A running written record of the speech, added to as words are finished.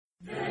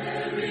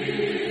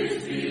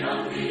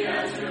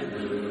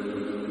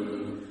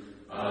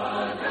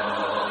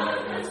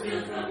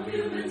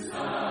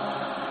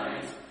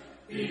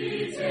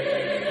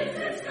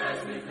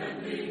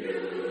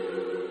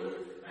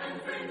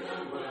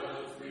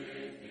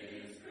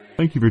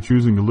Thank you for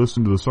choosing to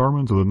listen to the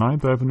sermons of the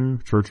Ninth Avenue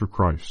Church of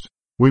Christ.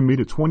 We meet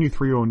at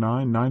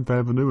 2309 Ninth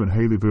Avenue in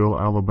Haleyville,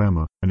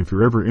 Alabama, and if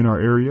you're ever in our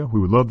area,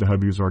 we would love to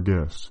have you as our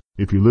guest.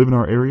 If you live in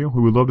our area,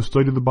 we would love to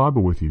study the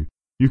Bible with you.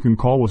 You can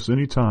call us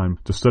anytime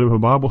to set up a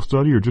Bible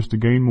study or just to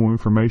gain more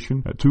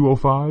information at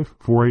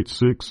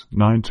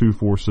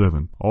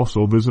 205-486-9247.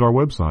 Also visit our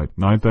website,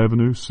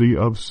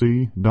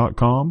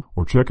 9thavenueCofC.com,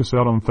 or check us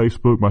out on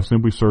Facebook by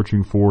simply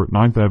searching for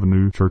Ninth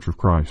Avenue Church of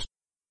Christ.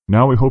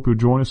 Now we hope you'll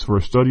join us for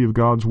a study of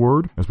God's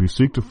Word as we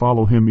seek to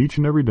follow Him each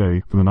and every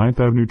day from the Ninth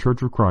Avenue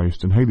Church of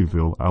Christ in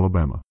Haleyville,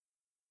 Alabama.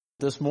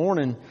 This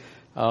morning,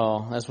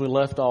 as we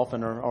left off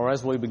or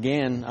as we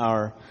began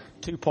our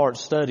two-part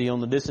study on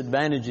the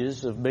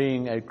disadvantages of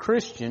being a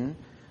Christian,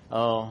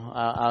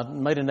 I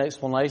made an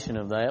explanation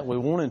of that. We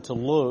wanted to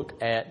look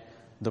at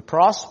the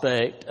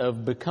prospect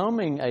of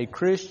becoming a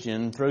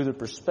Christian through the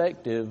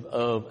perspective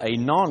of a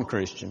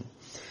non-Christian.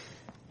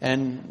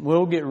 And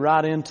we'll get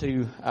right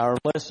into our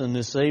lesson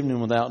this evening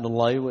without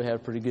delay. We have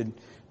a pretty good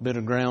bit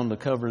of ground to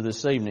cover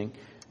this evening.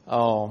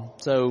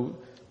 So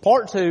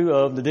part two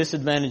of the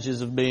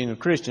disadvantages of being a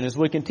Christian. As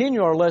we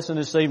continue our lesson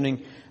this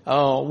evening,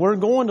 we're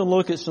going to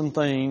look at some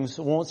things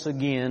once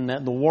again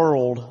that the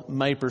world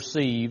may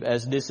perceive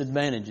as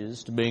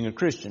disadvantages to being a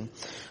Christian.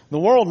 The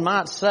world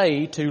might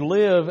say to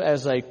live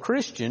as a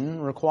Christian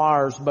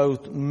requires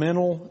both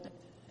mental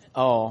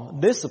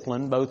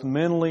discipline, both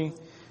mentally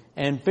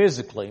and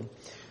physically.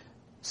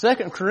 2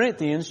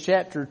 Corinthians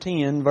chapter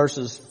 10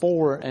 verses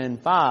 4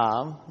 and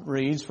 5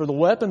 reads, "For the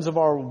weapons of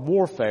our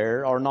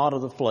warfare are not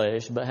of the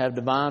flesh, but have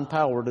divine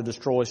power to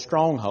destroy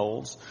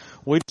strongholds.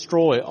 We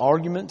destroy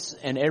arguments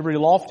and every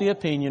lofty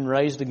opinion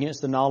raised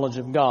against the knowledge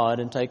of God,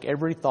 and take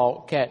every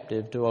thought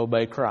captive to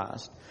obey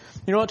Christ."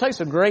 You know, it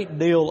takes a great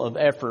deal of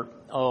effort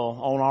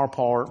on our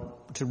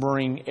part to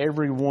bring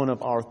every one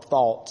of our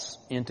thoughts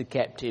into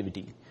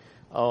captivity,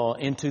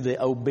 into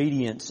the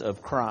obedience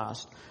of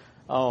Christ.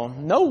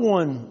 No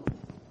one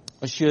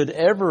should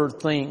ever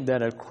think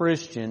that a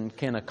Christian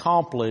can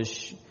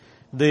accomplish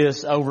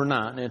this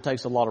overnight. And it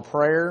takes a lot of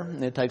prayer,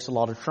 and it takes a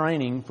lot of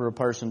training for a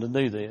person to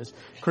do this.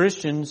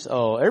 Christians,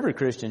 every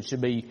Christian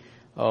should be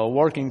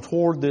working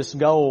toward this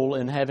goal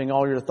and having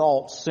all your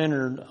thoughts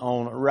centered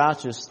on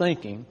righteous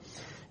thinking.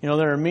 You know,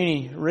 there are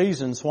many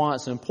reasons why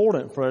it's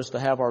important for us to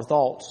have our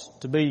thoughts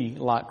to be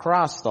like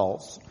Christ's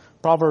thoughts.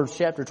 Proverbs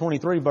chapter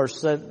 23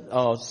 verse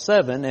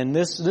 7, and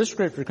this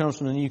scripture comes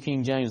from the New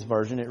King James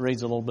Version. It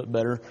reads a little bit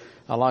better.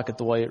 I like it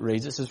the way it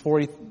reads. It says,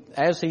 "For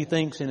as he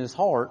thinks in his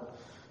heart,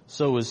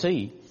 so is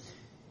he."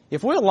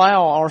 If we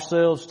allow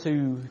ourselves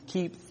to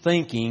keep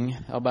thinking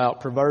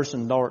about perverse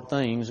and dark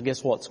things,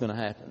 guess what's going to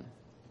happen?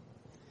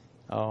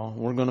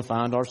 We're going to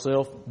find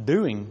ourselves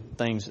doing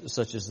things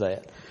such as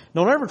that.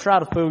 Don't ever try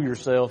to fool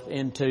yourself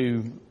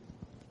into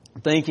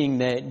thinking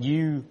that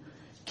you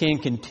can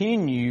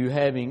continue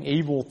having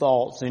evil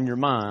thoughts in your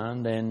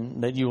mind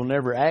and that you will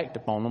never act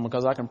upon them,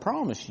 because I can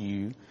promise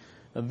you,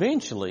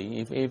 eventually,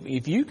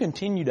 if you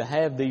continue to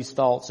have these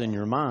thoughts in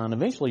your mind,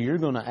 eventually you're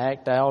going to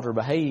act out or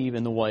behave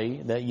in the way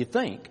that you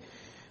think.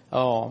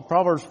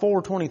 Proverbs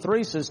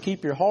 4:23 says,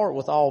 "Keep your heart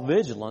with all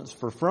vigilance,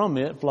 for from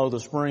it flow the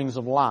springs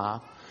of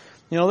life."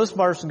 You know, this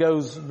verse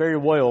goes very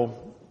well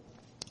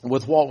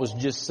with what was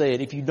just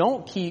said. If you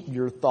don't keep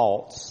your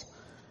thoughts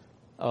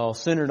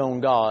centered on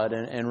God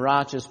and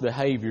righteous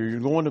behavior, you're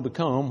going to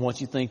become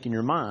what you think in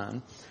your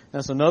mind.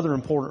 That's another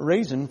important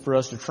reason for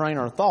us to train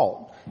our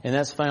thought, and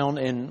that's found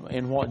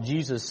in what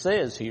Jesus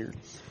says here.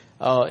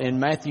 In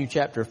Matthew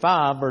chapter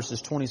 5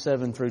 verses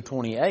 27 through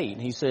 28,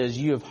 he says,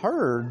 "You have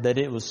heard that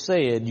it was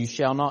said, 'You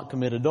shall not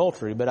commit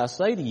adultery,' but I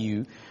say to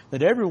you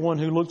that everyone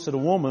who looks at a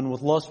woman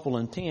with lustful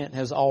intent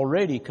has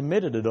already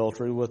committed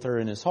adultery with her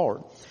in his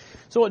heart."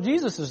 So what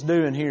Jesus is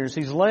doing here is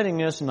he's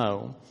letting us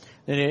know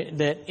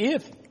that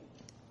if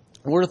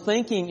we're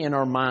thinking in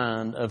our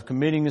mind of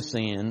committing a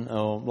sin,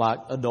 like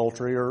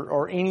adultery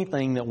or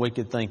anything that we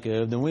could think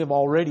of, then we have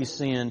already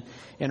sinned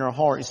in our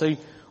heart. You see,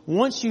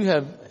 once you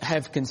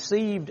have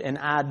conceived an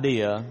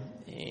idea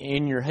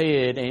in your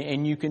head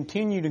and you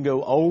continue to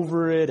go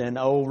over it and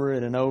over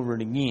it and over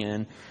it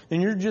again,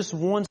 then you're just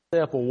one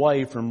step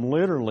away from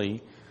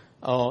literally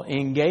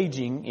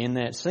engaging in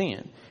that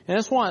sin. And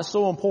that's why it's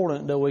so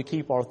important that we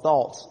keep our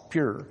thoughts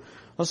pure.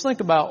 Let's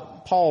think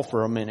about Paul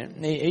for a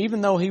minute.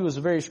 Even though he was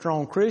a very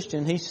strong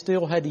Christian, he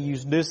still had to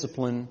use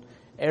discipline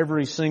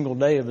every single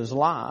day of his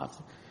life.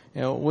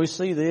 You know, we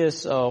see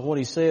this, what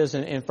he says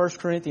in 1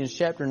 Corinthians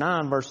chapter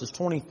 9 verses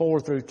 24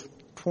 through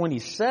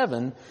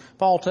 27.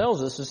 Paul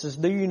tells us, it says,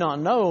 "Do you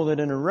not know that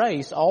in a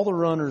race all the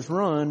runners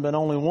run, but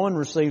only one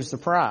receives the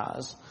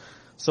prize?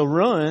 So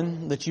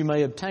run that you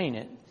may obtain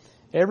it.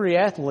 Every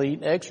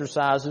athlete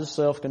exercises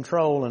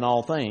self-control in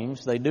all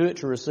things. They do it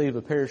to receive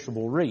a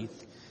perishable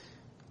wreath,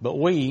 but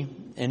we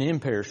an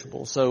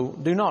imperishable. So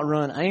do not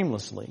run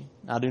aimlessly.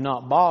 I do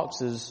not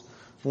box as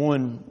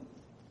one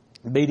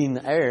beating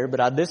the air, but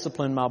I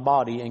discipline my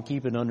body and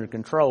keep it under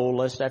control,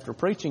 lest after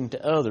preaching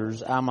to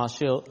others, I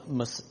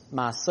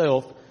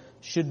myself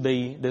should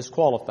be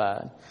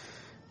disqualified.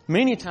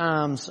 Many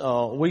times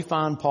we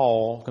find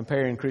Paul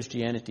comparing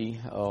Christianity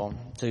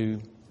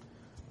to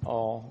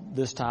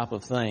this type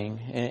of thing.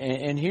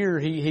 And here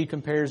he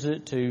compares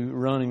it to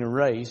running a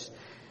race.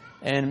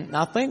 And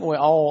I think we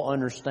all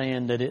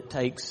understand that it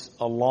takes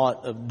a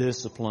lot of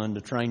discipline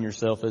to train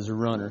yourself as a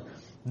runner.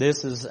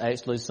 This is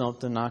actually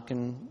something I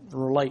can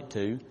relate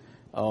to.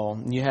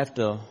 You have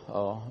to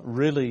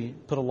really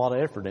put a lot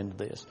of effort into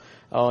this.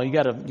 You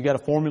got to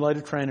formulate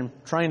a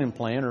training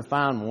plan or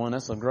find one.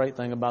 That's a great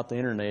thing about the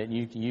internet.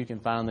 You can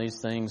find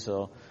these things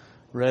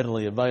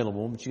readily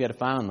available, but you got to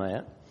find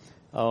that.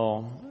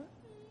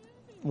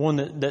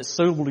 One that's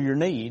suitable to your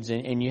needs,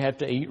 and you have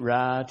to eat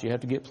right, you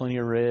have to get plenty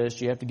of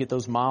rest, you have to get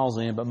those miles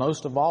in, but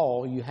most of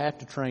all, you have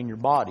to train your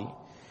body,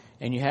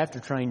 and you have to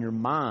train your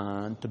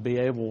mind to be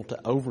able to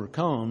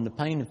overcome the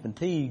pain and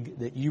fatigue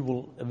that you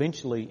will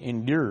eventually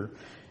endure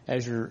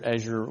as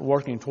you're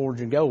working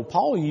towards your goal.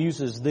 Paul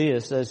uses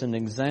this as an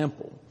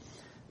example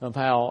of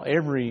how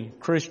every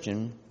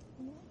Christian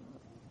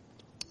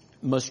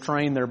must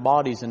train their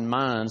bodies and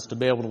minds to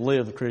be able to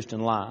live the Christian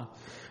life.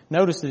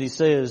 Notice that he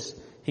says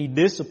he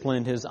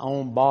disciplined his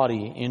own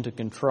body into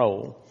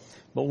control.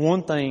 But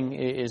one thing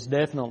is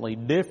definitely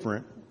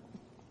different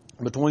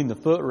between the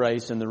foot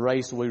race and the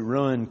race we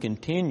run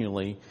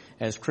continually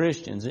as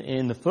Christians.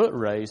 In the foot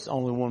race,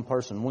 only one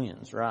person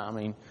wins, right? I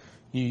mean,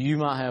 you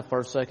might have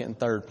first, second, and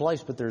third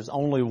place, but there's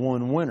only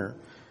one winner.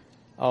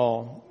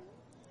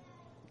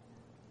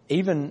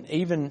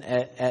 Even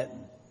at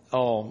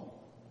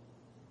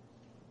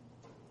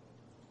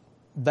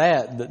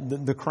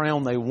the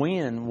crown they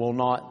win will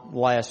not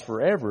last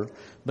forever.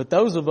 But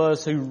those of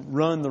us who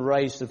run the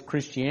race of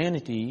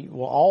Christianity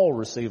will all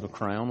receive a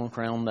crown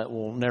that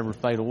will never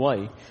fade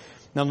away.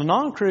 Now, the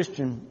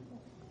non-Christian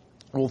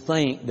will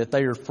think that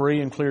they are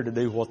free and clear to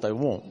do what they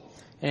want.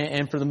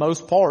 And for the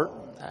most part,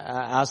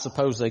 I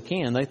suppose they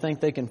can. They think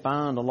they can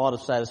find a lot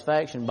of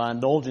satisfaction by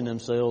indulging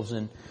themselves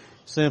in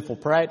sinful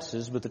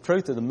practices. But the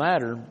truth of the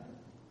matter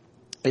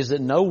is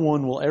that no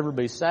one will ever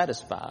be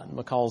satisfied,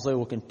 because they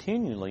will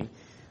continually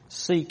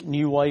seek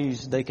new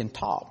ways they can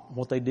top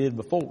what they did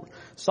before.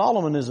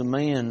 Solomon is a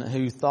man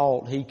who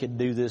thought he could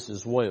do this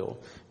as well.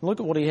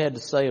 Look at what he had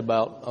to say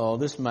about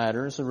this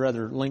matter. It's a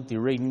rather lengthy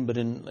reading, but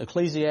in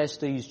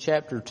Ecclesiastes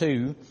chapter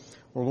 2,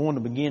 we're going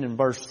to begin in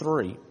verse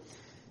 3.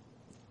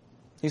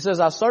 He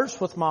says, I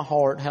searched with my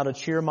heart how to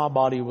cheer my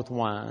body with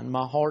wine,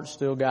 my heart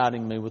still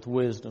guiding me with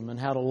wisdom, and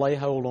how to lay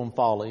hold on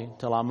folly,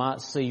 till I might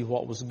see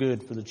what was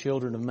good for the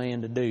children of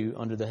man to do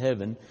under the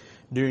heaven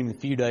during the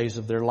few days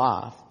of their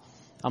life.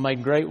 I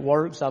made great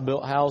works, I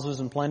built houses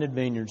and planted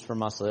vineyards for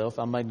myself.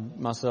 I made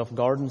myself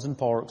gardens and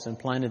parks and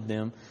planted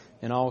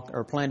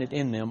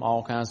in them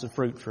all kinds of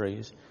fruit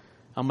trees.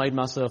 I made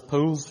myself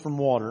pools from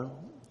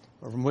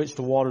which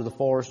to water the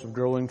forest of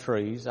growing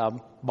trees. I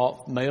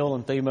bought male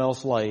and female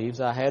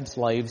slaves. I had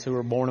slaves who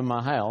were born in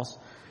my house.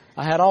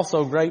 I had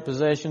also great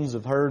possessions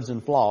of herds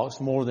and flocks,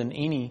 more than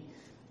any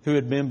who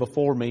had been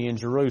before me in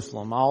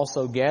Jerusalem. I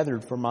also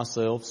gathered for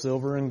myself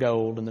silver and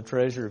gold and the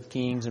treasure of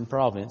kings and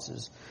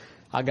provinces.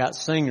 I got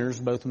singers,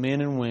 both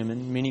men and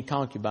women, many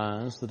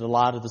concubines, the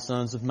delight of the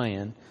sons of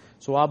man.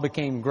 So I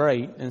became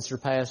great and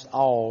surpassed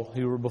all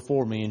who were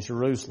before me in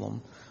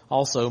Jerusalem.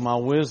 Also my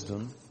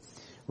wisdom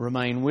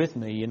remained with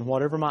me, and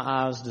whatever my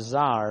eyes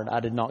desired,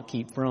 I did not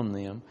keep from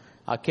them.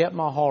 I kept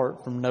my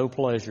heart from no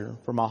pleasure,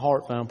 for my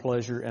heart found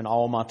pleasure in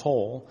all my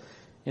toil,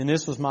 and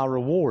this was my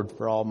reward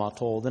for all my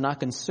toil. Then I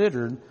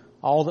considered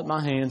all that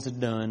my hands had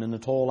done, and the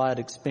toil I had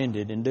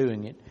expended in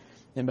doing it.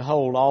 And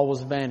behold, all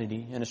was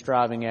vanity and a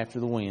striving after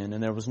the wind,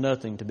 and there was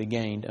nothing to be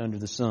gained under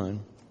the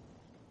sun.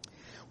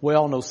 We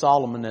all know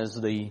Solomon as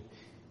the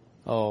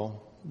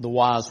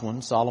wise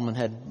one. Solomon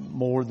had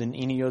more than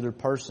any other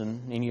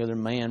person, any other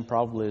man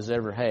probably has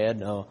ever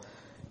had.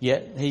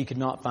 Yet he could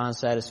not find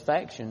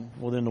satisfaction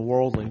within the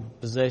worldly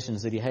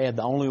possessions that he had.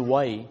 The only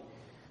way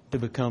to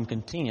become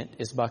content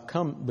is by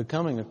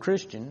becoming a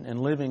Christian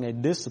and living a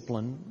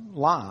disciplined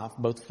life,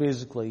 both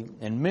physically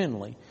and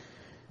mentally.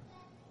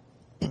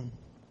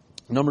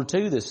 Number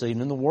 2 this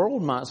evening, the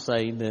world might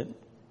say that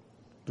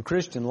the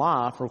Christian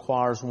life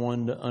requires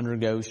one to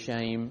undergo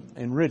shame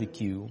and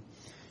ridicule.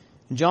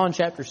 In John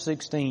chapter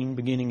 16,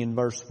 beginning in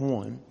verse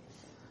 1,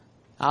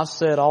 I've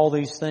said all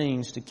these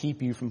things to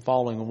keep you from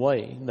falling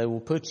away. They will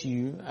put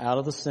you out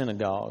of the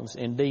synagogues.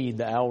 Indeed,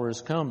 the hour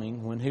is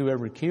coming when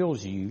whoever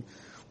kills you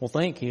will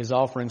think he is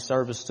offering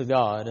service to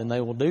God, and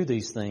they will do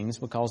these things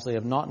because they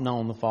have not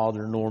known the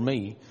Father nor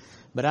me.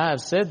 But I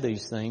have said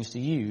these things to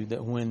you,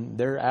 that when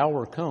their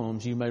hour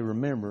comes, you may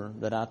remember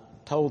that I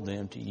told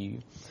them to you.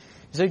 You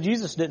see,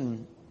 Jesus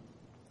didn't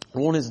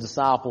want his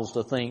disciples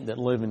to think that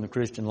living the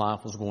Christian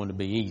life was going to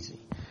be easy.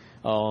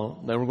 They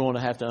were going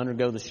to have to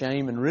undergo the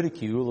shame and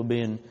ridicule of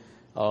being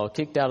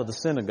kicked out of the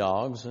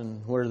synagogues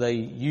and where they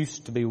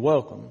used to be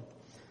welcome.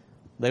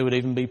 They would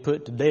even be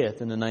put to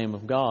death in the name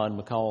of God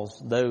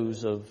because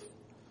those of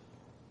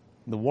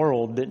the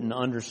world didn't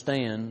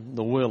understand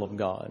the will of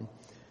God.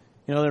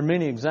 You know, there are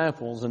many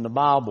examples in the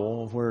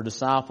Bible of where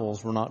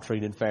disciples were not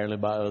treated fairly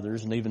by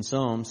others, and even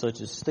some, such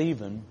as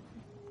Stephen,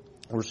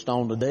 were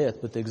stoned to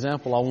death. But the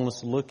example I want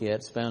us to look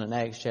at is found in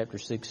Acts chapter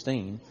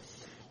 16.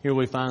 Here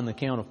we find the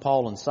account of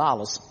Paul and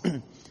Silas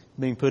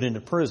being put into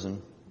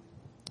prison.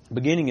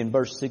 Beginning in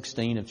verse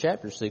 16 of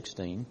chapter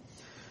 16,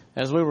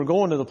 as we were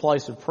going to the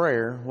place of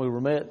prayer, we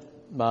were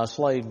met by a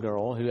slave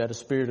girl who had a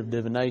spirit of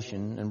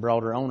divination and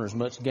brought her owners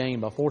much gain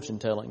by fortune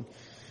telling.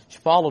 She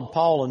followed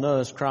Paul and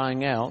us,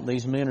 crying out,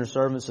 "These men are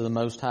servants of the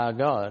Most High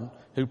God,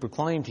 who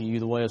proclaim to you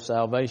the way of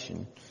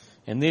salvation."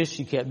 And this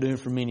she kept doing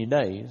for many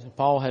days.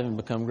 Paul, having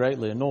become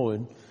greatly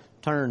annoyed,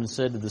 turned and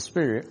said to the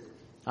spirit,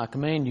 "I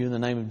command you in the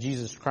name of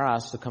Jesus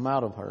Christ to come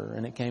out of her."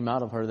 And it came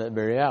out of her that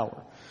very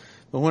hour.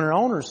 But when her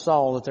owners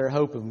saw that their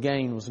hope of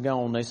gain was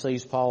gone, they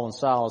seized Paul and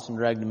Silas and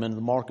dragged them into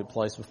the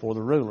marketplace before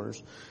the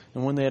rulers.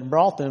 And when they had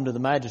brought them to the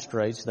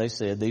magistrates, they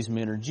said, "These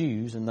men are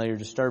Jews, and they are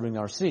disturbing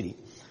our city.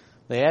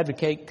 They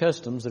advocate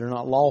customs that are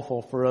not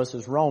lawful for us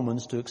as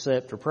Romans to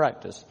accept or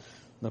practice."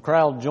 The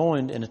crowd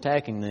joined in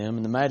attacking them,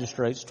 and the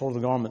magistrates tore the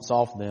garments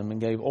off them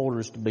and gave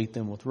orders to beat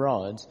them with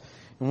rods.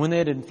 And when they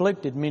had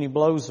inflicted many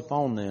blows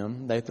upon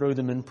them, they threw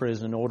them in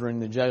prison, ordering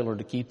the jailer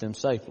to keep them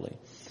safely.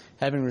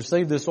 Having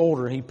received this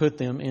order, he put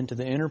them into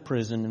the inner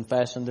prison and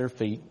fastened their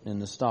feet in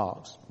the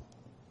stocks.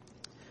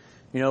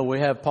 You know, we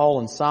have Paul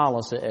and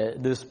Silas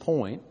at this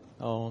point.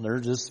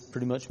 They're just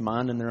pretty much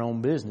minding their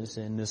own business,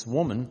 and this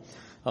woman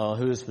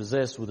who is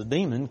possessed with a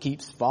demon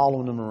keeps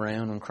following them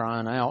around and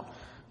crying out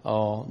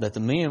that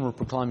the men were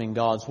proclaiming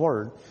God's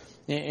word.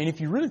 And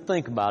if you really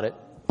think about it,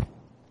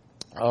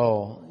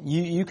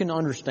 you can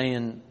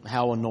understand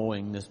how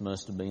annoying this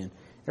must have been.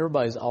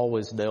 Everybody's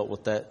always dealt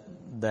with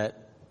that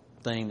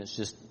thing that's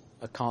just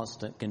a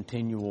constant,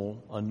 continual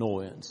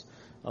annoyance.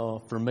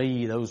 For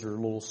me, those are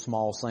little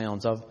small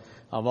sounds.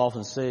 I've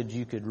often said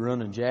you could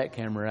run a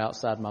jackhammer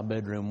outside my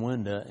bedroom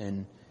window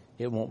and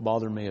it won't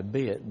bother me a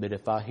bit. But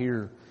if I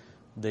hear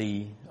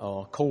the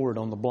cord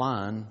on the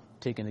blind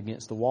ticking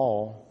against the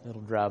wall, it'll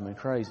drive me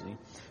crazy.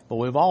 But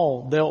we've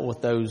all dealt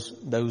with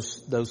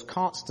those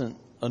constant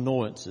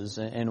annoyances,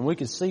 and we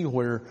can see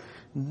where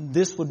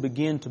this would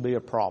begin to be a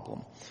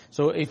problem.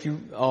 So if you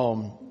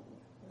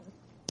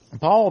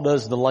Paul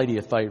does the lady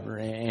a favor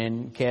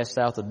and casts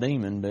out the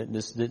demon, but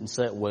this didn't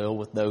set well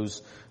with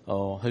those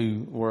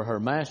who were her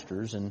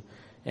masters,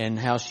 and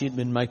how she'd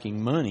been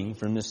making money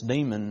from this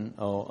demon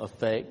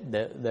effect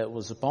that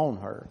was upon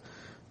her.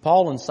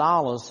 Paul and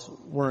Silas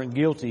weren't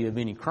guilty of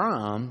any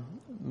crime,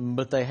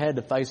 but they had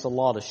to face a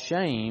lot of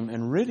shame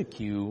and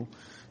ridicule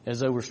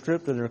as they were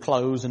stripped of their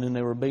clothes and then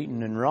they were beaten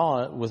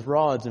with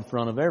rods in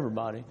front of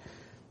everybody.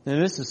 Now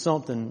this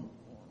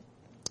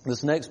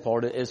next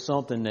part is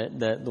something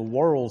that the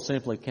world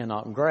simply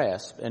cannot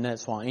grasp, and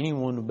that's why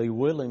anyone would be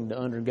willing to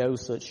undergo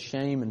such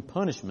shame and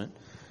punishment.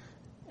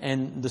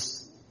 And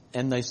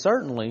they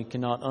certainly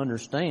cannot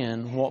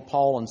understand what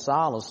Paul and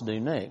Silas do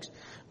next.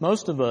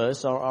 Most of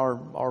us,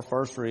 our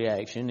first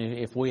reaction,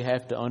 if we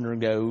have to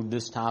undergo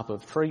this type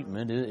of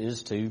treatment,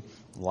 is to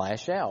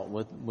lash out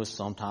with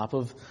some type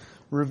of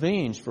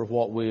revenge for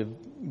what we've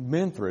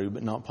been through,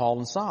 but not Paul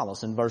and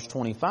Silas. In verse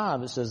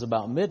 25, it says,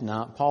 "About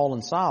midnight, Paul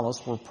and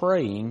Silas were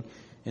praying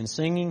and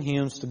singing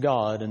hymns to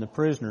God, and the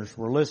prisoners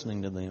were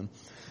listening to them."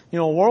 You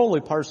know, a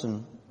worldly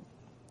person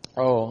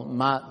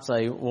might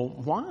say, well,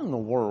 why in the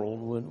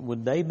world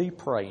would they be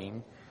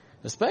praying,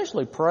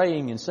 especially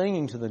praying and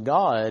singing to the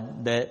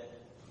God that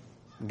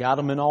got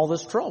them in all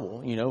this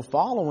trouble? You know,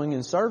 following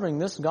and serving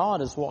this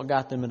God is what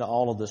got them into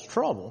all of this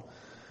trouble.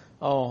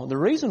 The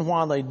reason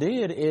why they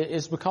did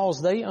is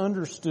because they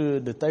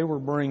understood that they were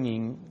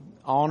bringing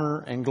honor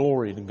and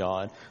glory to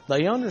God.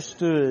 They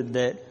understood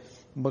that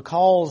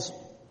because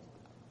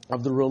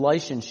of the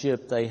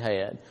relationship they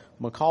had,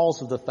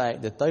 because of the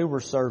fact that they were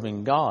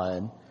serving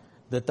God,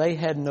 that they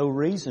had no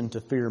reason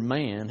to fear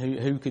man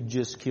who could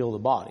just kill the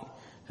body.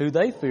 Who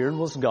they feared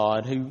was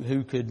God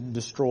who could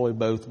destroy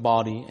both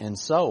body and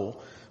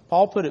soul.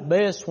 Paul put it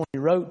best when he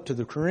wrote to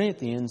the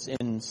Corinthians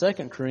in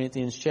 2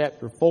 Corinthians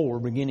chapter 4,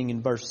 beginning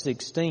in verse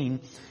 16.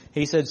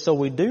 He said, "So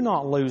we do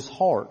not lose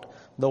heart,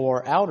 though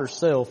our outer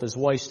self is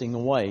wasting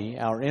away,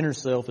 our inner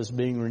self is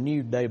being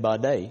renewed day by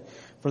day.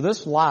 For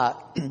this light,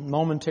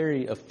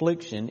 momentary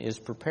affliction is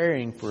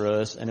preparing for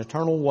us an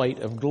eternal weight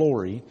of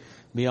glory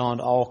beyond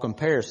all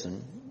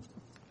comparison.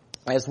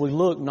 As we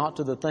look not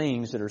to the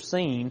things that are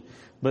seen,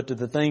 but to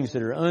the things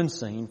that are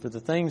unseen. For the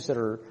things that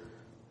are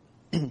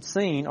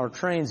seen are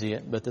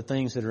transient, but the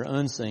things that are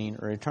unseen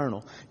are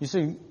eternal." You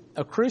see,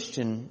 a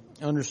Christian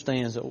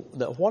understands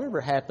that whatever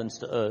happens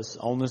to us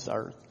on this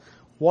earth,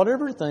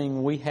 whatever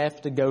thing we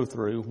have to go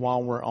through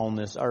while we're on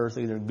this earth,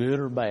 either good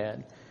or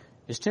bad,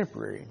 is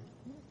temporary.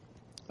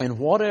 And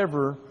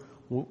whatever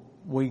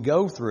we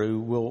go through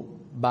will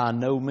by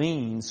no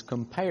means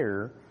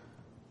compare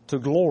to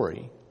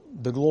glory,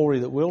 the glory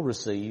that we'll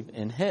receive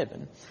in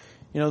heaven.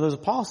 You know, those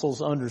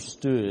apostles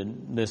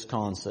understood this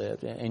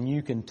concept, and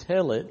you can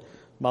tell it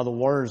by the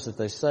words that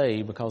they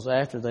say, because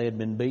after they had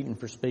been beaten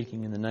for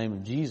speaking in the name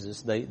of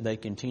Jesus, they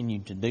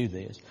continued to do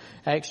this.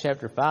 Acts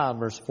chapter 5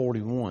 verse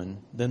 41,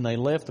 then they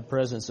left the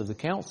presence of the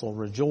council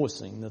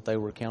rejoicing that they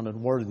were counted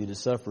worthy to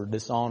suffer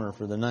dishonor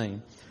for the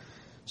name.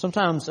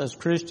 Sometimes as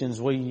Christians,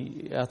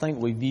 I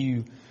think we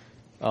view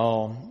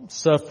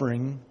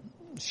suffering,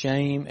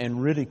 shame,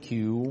 and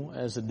ridicule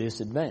as a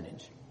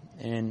disadvantage.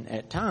 And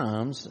at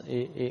times,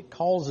 it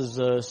causes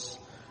us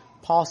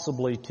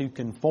possibly to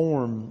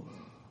conform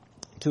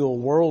to a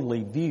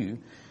worldly view.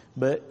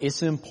 But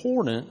it's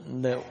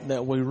important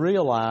that we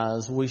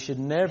realize we should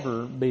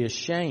never be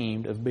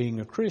ashamed of being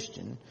a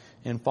Christian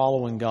and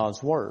following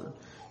God's Word.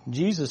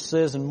 Jesus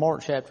says in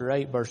Mark chapter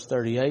 8 verse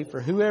 38,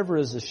 for whoever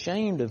is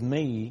ashamed of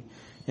me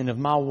and of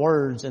my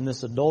words in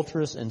this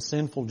adulterous and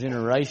sinful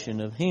generation,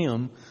 of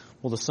him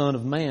will the Son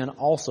of Man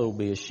also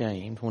be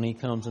ashamed when he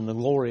comes in the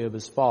glory of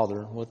his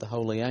Father with the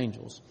holy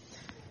angels.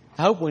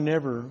 I hope we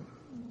never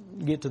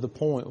get to the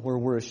point where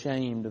we're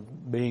ashamed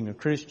of being a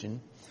Christian.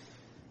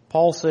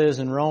 Paul says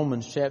in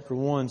Romans chapter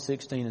 1,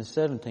 16 and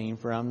 17,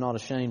 for I'm not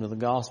ashamed of the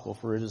gospel,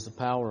 for it is the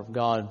power of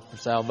God for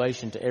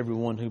salvation to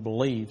everyone who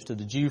believes, to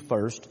the Jew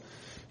first,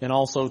 and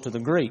also to the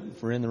Greek.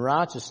 For in the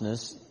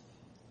righteousness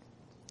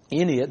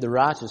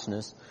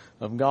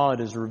of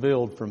God is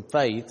revealed from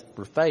faith,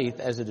 for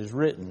faith, as it is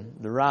written,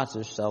 the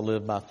righteous shall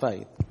live by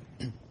faith.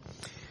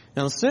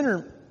 Now the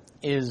sinner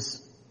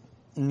is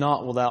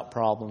not without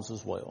problems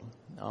as well.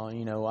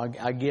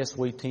 I guess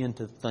we tend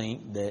to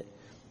think that,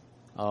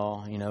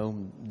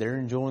 they're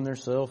enjoying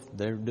themselves,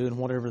 they're doing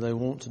whatever they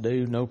want to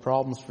do, no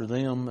problems for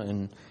them,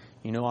 and,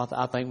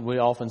 I think we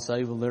often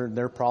say, well,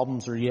 their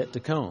problems are yet to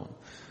come.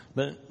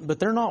 But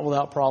they're not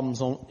without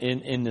problems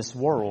in this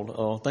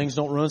world. Things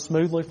don't run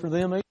smoothly for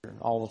them either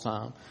all the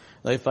time.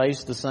 They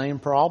face the same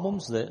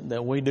problems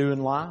that we do in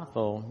life,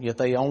 yet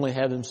they only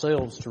have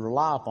themselves to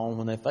rely upon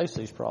when they face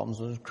these problems.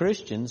 As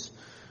Christians,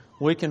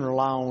 we can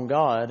rely on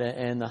God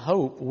and the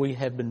hope we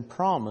have been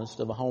promised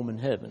of a home in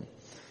heaven.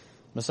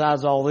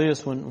 Besides all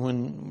this,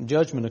 when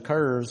judgment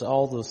occurs,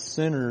 all the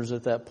sinners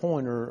at that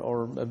point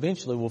or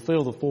eventually will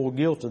feel the full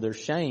guilt of their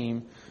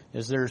shame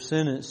as they're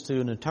sentenced to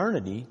an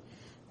eternity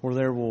where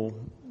there will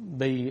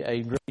be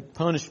a great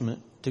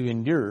punishment to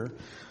endure.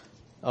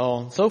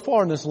 So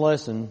far in this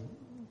lesson,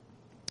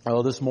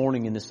 this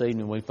morning and this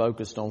evening, we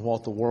focused on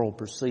what the world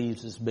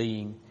perceives as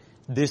being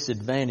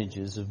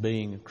disadvantages of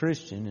being a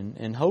Christian,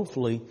 and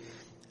hopefully,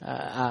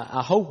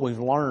 I hope we've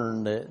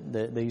learned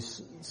that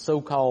these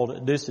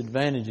so-called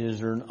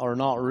disadvantages are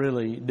not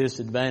really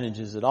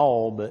disadvantages at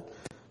all, but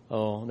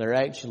they're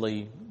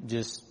actually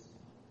just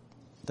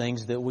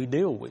things that we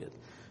deal with.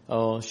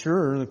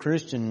 Sure, the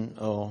Christian,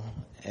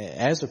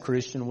 as a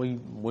Christian,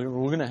 we're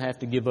going to have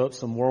to give up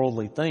some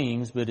worldly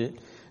things, but it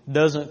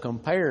doesn't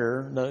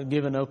compare,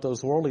 giving up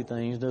those worldly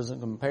things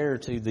doesn't compare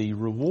to the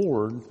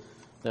reward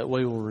that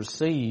we will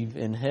receive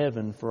in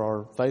heaven for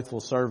our faithful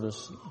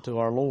service to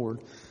our Lord.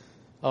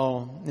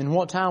 In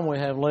what time we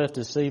have left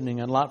this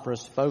evening, I'd like for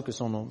us to focus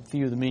on a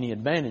few of the many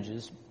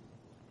advantages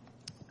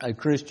a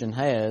Christian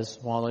has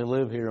while they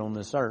live here on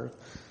this earth.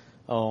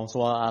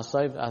 So I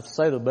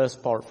say the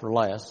best part for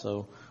last,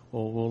 so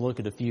we'll look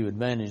at a few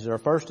advantages. Our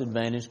first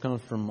advantage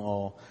comes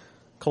from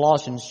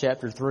Colossians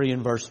chapter 3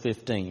 and verse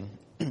 15.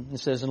 It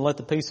says, and let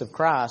the peace of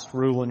Christ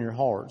rule in your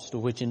hearts, to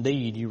which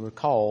indeed you were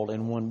called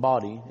in one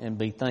body, and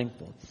be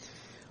thankful.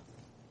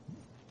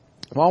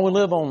 While we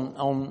live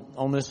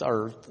on this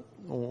earth,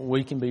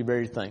 we can be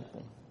very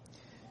thankful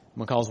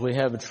because we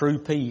have a true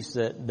peace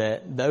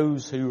that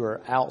those who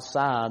are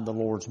outside the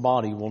Lord's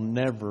body will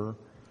never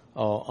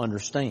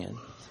understand.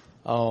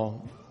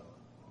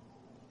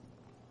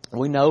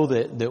 We know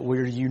that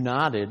we're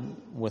united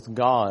with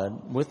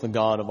God, with the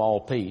God of all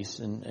peace,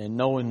 and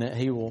knowing that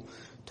He will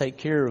take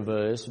care of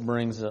us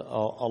brings a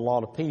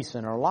lot of peace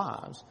in our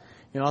lives.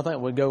 I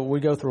think we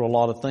go through a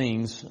lot of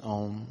things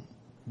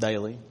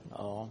daily.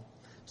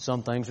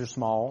 Some things are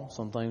small,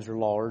 some things are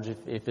large.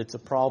 If it's a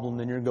problem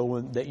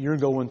that you're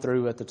going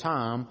through at the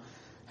time,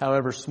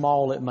 however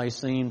small it may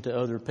seem to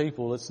other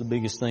people, it's the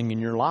biggest thing in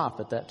your life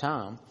at that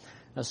time.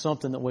 That's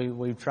something that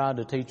we've tried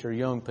to teach our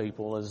young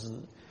people is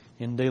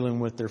in dealing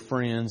with their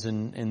friends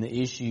and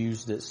the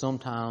issues that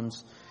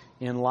sometimes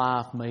in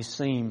life may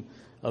seem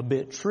a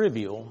bit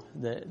trivial,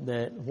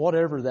 that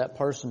whatever that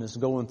person is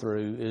going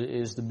through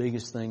is the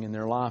biggest thing in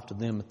their life to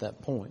them at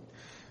that point.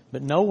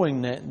 But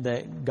knowing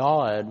that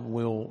God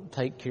will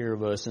take care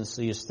of us and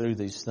see us through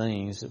these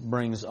things, it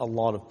brings a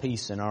lot of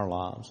peace in our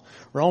lives.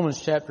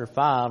 Romans chapter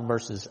 5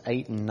 verses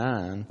 8 and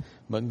 9,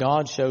 but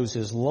God shows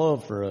His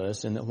love for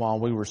us in that while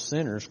we were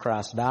sinners,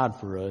 Christ died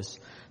for us.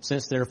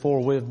 Since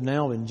therefore we have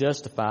now been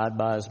justified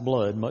by His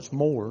blood, much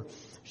more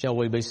shall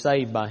we be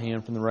saved by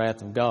Him from the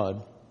wrath of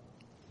God.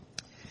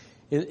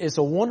 It's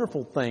a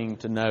wonderful thing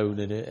to know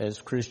that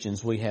as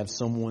Christians we have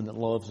someone that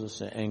loves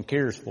us and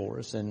cares for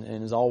us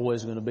and is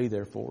always going to be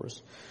there for us.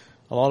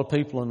 A lot of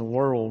people in the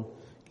world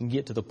can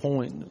get to the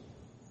point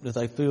that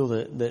they feel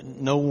that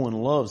no one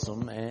loves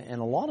them,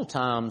 and a lot of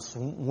times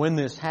when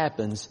this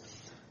happens,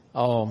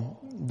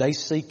 they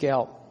seek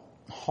out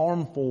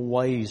harmful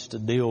ways to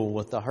deal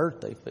with the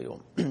hurt they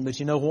feel. But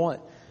you know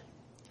what?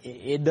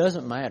 It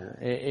doesn't matter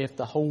if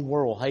the whole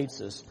world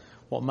hates us.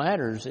 What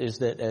matters is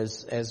that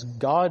as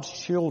God's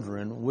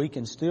children, we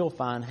can still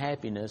find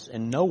happiness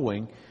in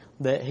knowing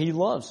that He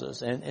loves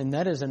us. And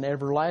that is an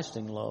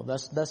everlasting love.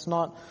 That's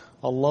not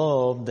a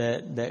love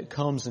that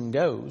comes and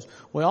goes.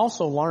 We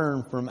also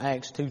learn from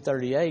Acts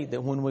 2:38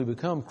 that when we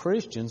become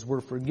Christians,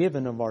 we're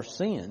forgiven of our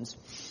sins.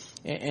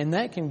 And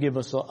that can give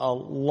us a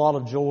lot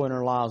of joy in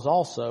our lives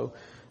also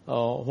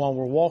while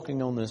we're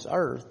walking on this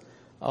earth,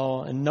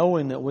 and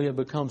knowing that we have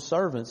become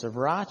servants of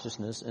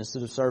righteousness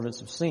instead of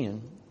servants of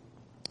sin.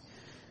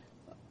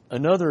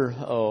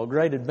 Another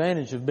great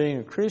advantage of being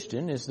a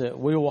Christian is that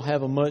we will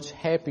have a much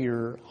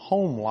happier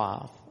home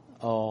life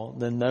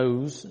than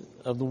those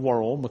of the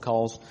world,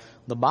 because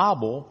the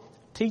Bible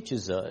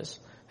teaches us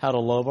how to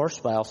love our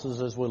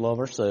spouses as we love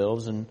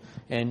ourselves,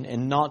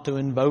 and not to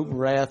invoke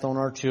wrath on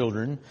our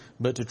children,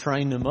 but to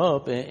train them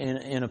up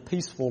in a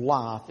peaceful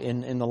life,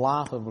 in the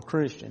life of a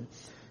Christian.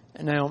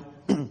 Now,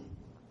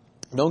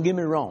 don't get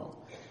me wrong.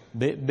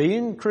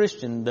 Being a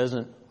Christian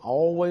doesn't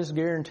always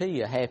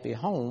guarantee a happy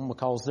home,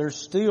 because there's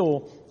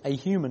still a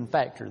human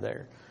factor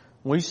there.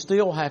 We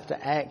still have to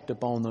act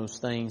upon those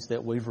things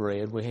that we've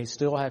read. We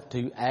still have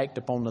to act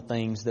upon the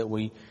things that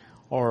we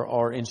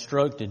are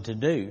instructed to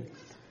do.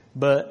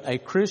 But a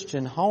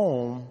Christian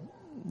home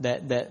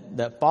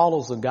that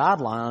follows the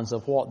guidelines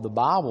of what the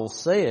Bible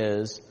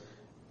says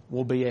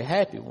will be a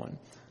happy one.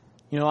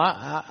 You know,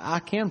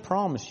 I can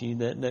promise you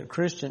that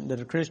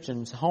a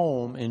Christian's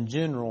home in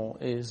general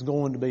is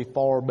going to be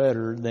far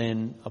better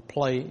than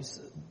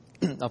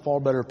a far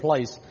better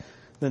place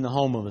than the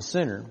home of a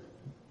sinner.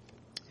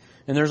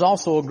 And there's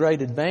also a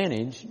great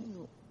advantage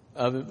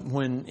of it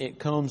when it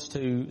comes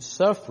to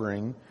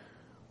suffering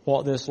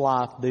what this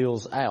life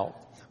deals out.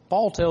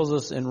 Paul tells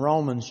us in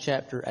Romans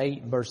chapter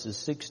 8 verses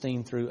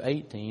 16 through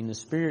 18, the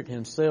Spirit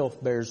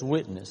Himself bears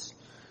witness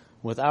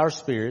with our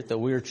spirit that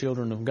we are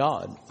children of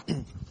God.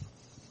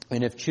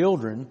 And if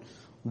children,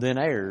 then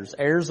heirs,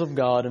 heirs of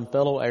God and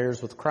fellow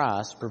heirs with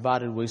Christ,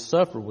 provided we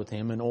suffer with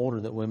Him in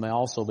order that we may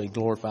also be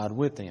glorified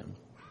with Him.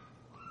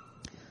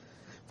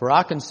 For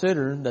I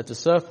consider that the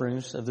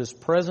sufferings of this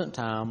present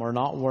time are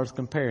not worth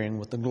comparing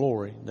with the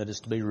glory that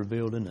is to be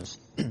revealed in us.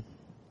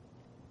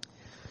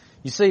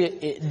 You see,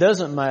 it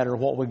doesn't matter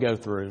what we go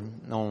through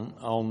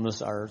on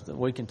this earth, that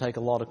we can take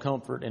a lot of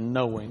comfort in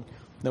knowing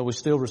that we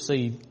still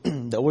receive,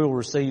 that we will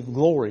receive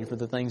glory for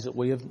the things that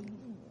we have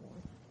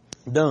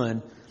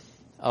done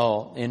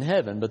in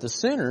heaven. But the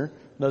sinner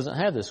doesn't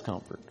have this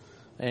comfort,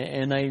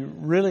 and they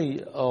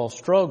really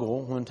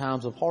struggle when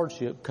times of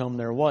hardship come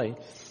their way.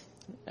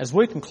 As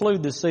we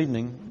conclude this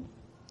evening,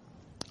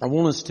 I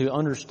want us to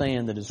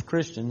understand that as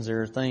Christians,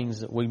 there are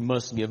things that we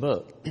must give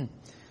up.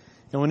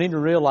 And we need to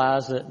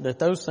realize that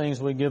those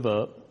things we give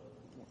up,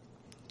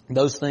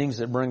 those things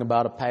that bring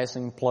about a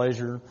passing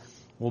pleasure,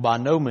 will by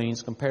no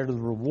means compare to the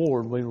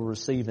reward we will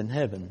receive in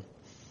heaven.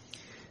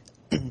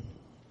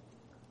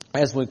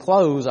 As we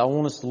close, I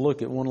want us to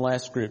look at one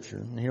last scripture.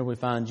 And here we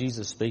find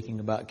Jesus speaking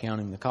about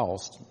counting the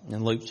cost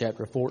in Luke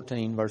chapter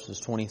 14, verses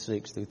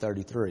 26 through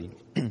 33.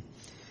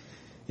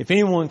 If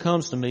anyone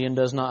comes to me and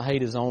does not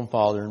hate his own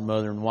father and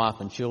mother and wife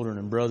and children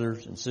and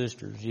brothers and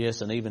sisters,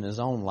 yes, and even his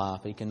own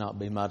life, he cannot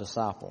be my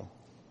disciple.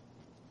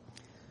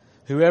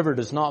 Whoever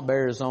does not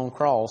bear his own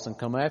cross and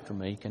come after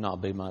me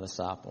cannot be my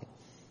disciple.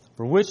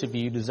 For which of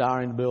you,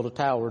 desiring to build a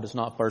tower, does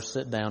not first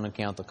sit down and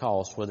count the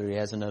cost, whether he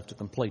has enough to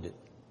complete it?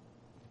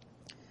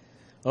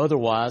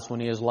 Otherwise, when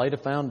he has laid a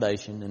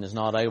foundation and is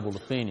not able to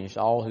finish,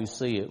 all who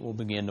see it will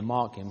begin to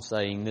mock him,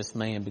 saying, this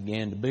man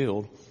began to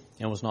build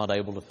and was not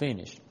able to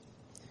finish.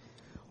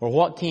 Or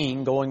what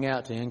king going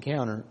out to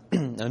encounter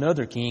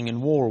another king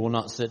in war will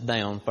not sit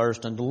down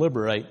first and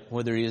deliberate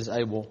whether he is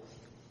able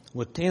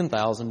with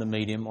 10,000 to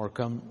meet him, or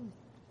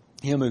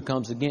him who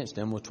comes against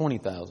him with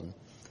 20,000?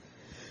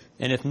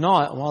 And if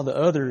not, while the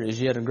other is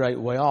yet a great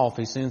way off,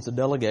 he sends a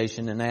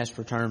delegation and asks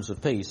for terms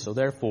of peace. So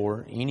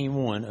therefore, any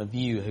one of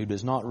you who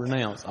does not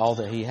renounce all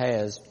that he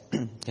has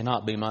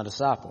cannot be my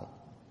disciple.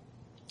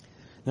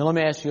 Now let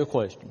me ask you a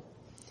question.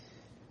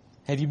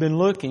 Have you been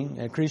looking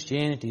at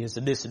Christianity as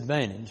a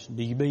disadvantage?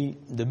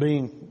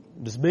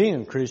 Does being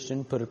a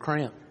Christian put a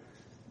cramp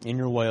in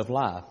your way of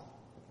life?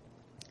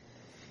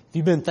 If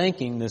you've been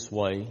thinking this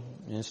way,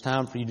 it's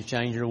time for you to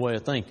change your way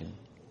of thinking.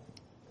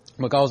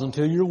 Because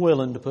until you're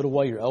willing to put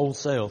away your old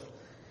self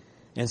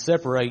and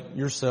separate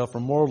yourself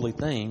from worldly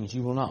things,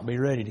 you will not be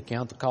ready to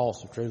count the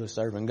cost of truly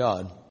serving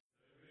God.